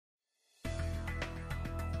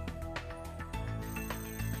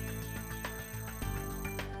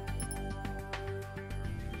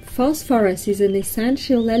Phosphorus is an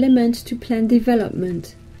essential element to plant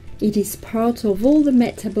development. It is part of all the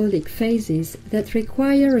metabolic phases that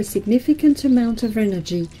require a significant amount of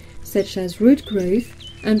energy, such as root growth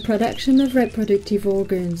and production of reproductive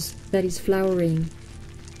organs, that is flowering.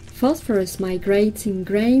 Phosphorus migrates in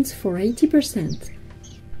grains for 80%.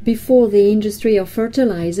 Before the industry of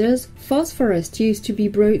fertilizers, phosphorus used to be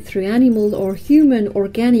brought through animal or human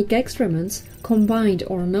organic excrements, combined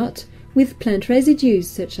or not, with plant residues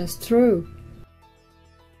such as straw.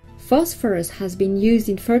 Phosphorus has been used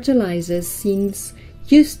in fertilizers since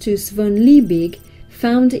Justus von Liebig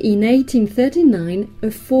found in 1839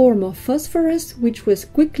 a form of phosphorus which was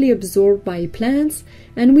quickly absorbed by plants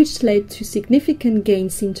and which led to significant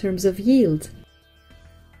gains in terms of yield.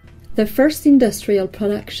 The first industrial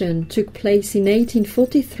production took place in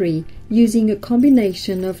 1843 using a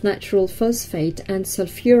combination of natural phosphate and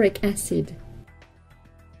sulfuric acid.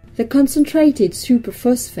 The concentrated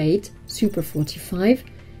superphosphate, Super 45,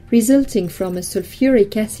 resulting from a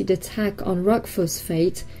sulfuric acid attack on rock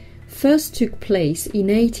phosphate, first took place in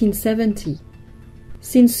 1870.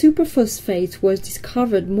 Since superphosphate was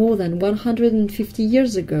discovered more than 150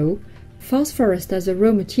 years ago, phosphorus as a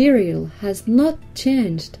raw material has not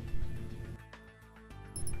changed.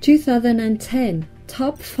 2010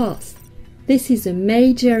 Top Phos. This is a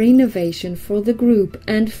major innovation for the group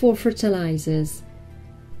and for fertilizers.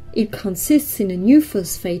 It consists in a new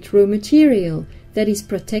phosphate raw material that is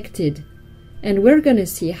protected, and we're going to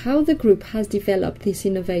see how the group has developed this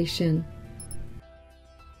innovation.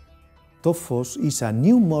 Top Phos is a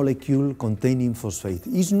new molecule containing phosphate.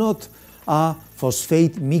 It's not a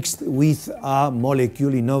phosphate mixed with a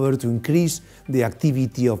molecule in order to increase the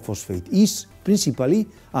activity of phosphate. It's principally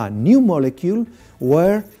a new molecule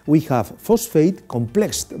where we have phosphate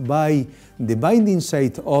complexed by the binding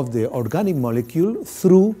site of the organic molecule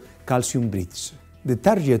through calcium bridge. The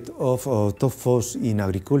target of Top Phos in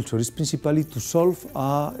agriculture is principally to solve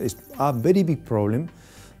a very big problem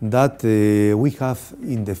that we have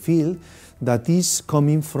in the field, that is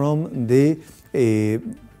coming from the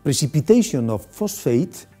precipitation of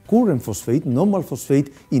phosphate, current phosphate, normal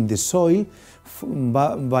phosphate in the soil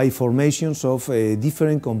by formations of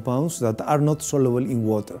different compounds that are not soluble in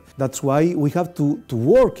water. That's why we have to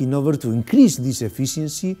work in order to increase this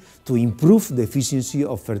efficiency, to improve the efficiency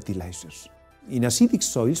of fertilizers. In acidic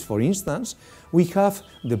soils, for instance, we have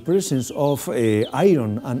the presence of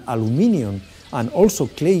iron and aluminium and also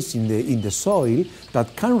clays in the soil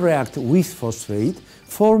that can react with phosphate,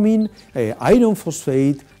 forming iron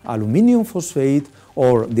phosphate, aluminium phosphate,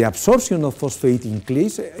 or the absorption of phosphate in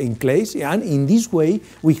clays, and in this way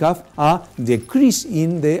we have a decrease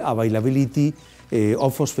in the availability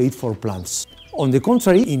of phosphate for plants. On the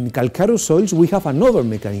contrary, in calcareous soils we have another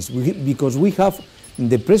mechanism, because we have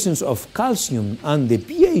the presence of calcium and the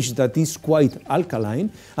pH that is quite alkaline,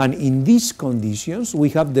 and in these conditions we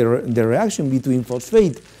have the reaction between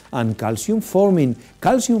phosphate and calcium, forming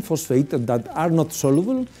calcium phosphate that are not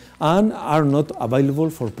soluble and are not available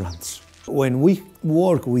for plants. When we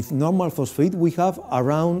work with normal phosphate, we have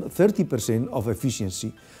around 30% of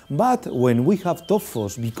efficiency. But when we have Top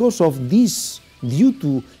Phos, because of this, due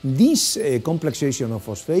to this complexation of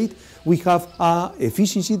phosphate, we have an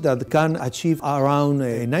efficiency that can achieve around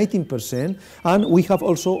 19%, and we have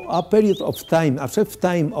also a period of time, a safe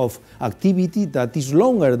time of activity that is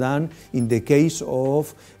longer than in the case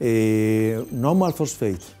of normal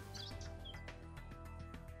phosphate.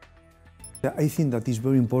 I think that is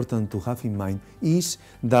very important to have in mind is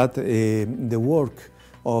that the work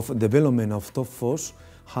of development of Top Phos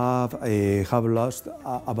have lost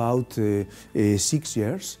about 6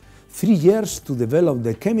 years. 3 years to develop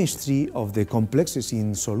the chemistry of the complexes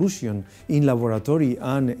in solution in laboratory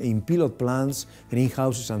and in pilot plants,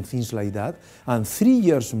 greenhouses and things like that, and 3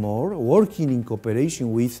 years more working in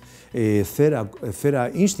cooperation with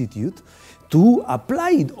Thera Institute to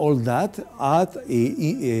apply all that at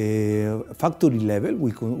a factory level,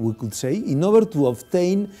 we could say, in order to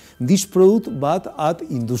obtain this product, but at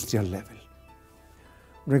industrial level.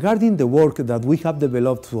 Regarding the work that we have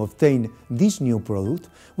developed to obtain this new product,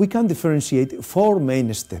 we can differentiate 4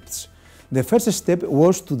 main steps. The first step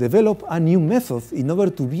was to develop a new method in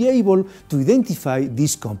order to be able to identify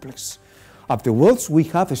this complex. Afterwards, we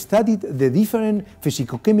have studied the different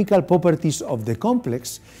physicochemical properties of the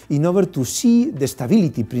complex in order to see the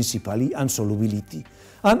stability principally and solubility.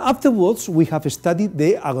 And afterwards, we have studied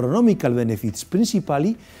the agronomical benefits,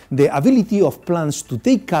 principally the ability of plants to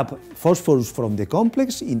take up phosphorus from the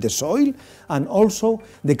complex in the soil, and also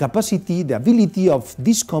the capacity, the ability of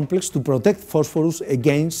this complex to protect phosphorus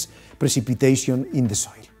against precipitation in the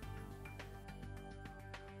soil.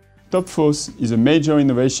 Phos is a major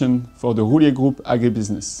innovation for the Roulier Group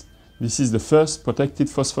agribusiness. This is the first protected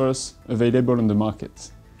phosphorus available on the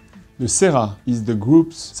market. The CERA is the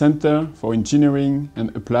group's Center for Engineering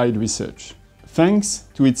and Applied Research. Thanks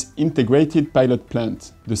to its integrated pilot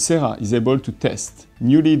plant, the CERA is able to test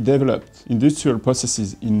newly developed industrial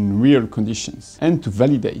processes in real conditions and to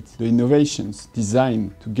validate the innovations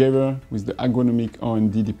designed together with the agronomic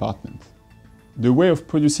R&D department. The way of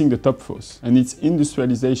producing the Phos and its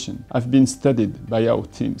industrialization have been studied by our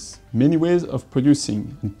teams. Many ways of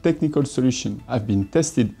producing and technical solutions have been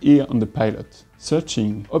tested here on the pilot,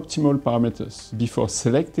 searching optimal parameters before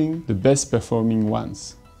selecting the best performing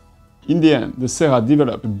ones. In the end, the CERA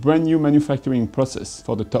developed a brand new manufacturing process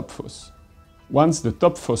for the Phos. Once the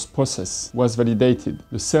Phos process was validated,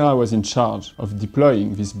 the CERA was in charge of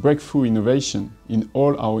deploying this breakthrough innovation in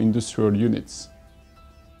all our industrial units.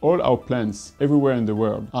 All our plants everywhere in the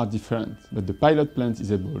world are different, but the pilot plant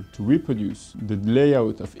is able to reproduce the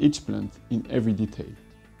layout of each plant in every detail.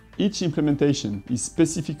 Each implementation is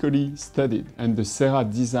specifically studied and the CERA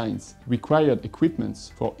designs required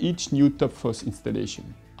equipments for each new Phos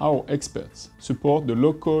installation. Our experts support the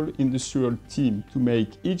local industrial team to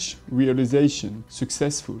make each realization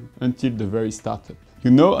successful until the very startup. You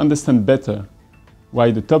now understand better why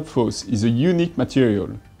the Phos is a unique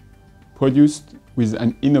material produced with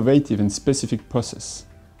an innovative and specific process,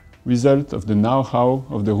 result of the know-how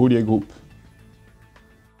of the Roulier Group.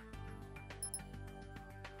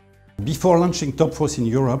 Before launching Phos in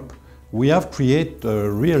Europe, we have created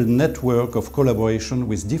a real network of collaboration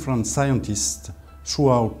with different scientists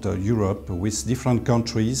throughout Europe, with different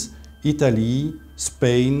countries: Italy,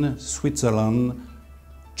 Spain, Switzerland,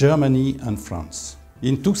 Germany and France.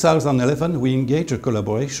 In 2011, we engaged a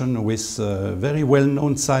collaboration with a very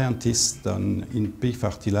well-known scientist in pea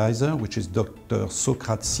fertilizer, which is Dr.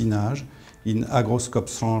 Socrate Sinage in Agro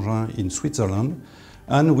in Switzerland.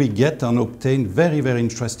 And we get and obtain very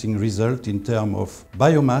interesting results in terms of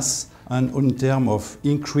biomass and in terms of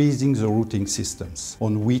increasing the rooting systems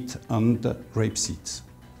on wheat and rapeseed.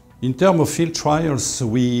 In terms of field trials,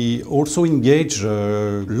 we also engage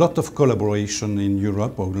a lot of collaboration in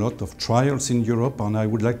Europe, or a lot of trials in Europe, and I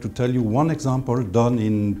would like to tell you one example done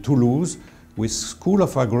in Toulouse with School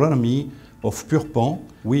of Agronomy of Purpan.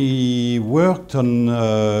 We worked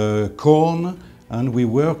on corn and we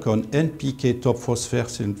work on NPK top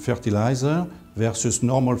phosphate fertilizer versus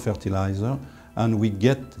normal fertilizer, and we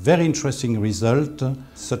get very interesting result,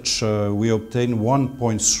 such we obtain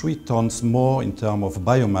 1.3 tons more in terms of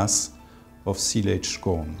biomass of silage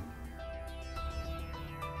corn.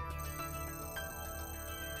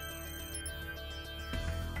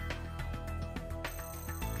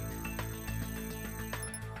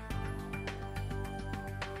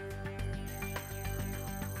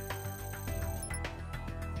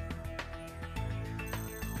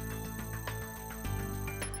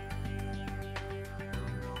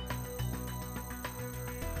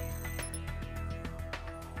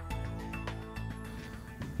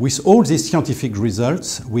 With all these scientific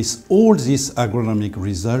results, with all these agronomic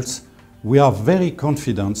results, we are very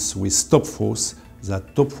confident with Phos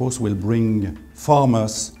that Phos will bring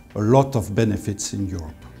farmers a lot of benefits in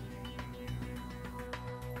Europe.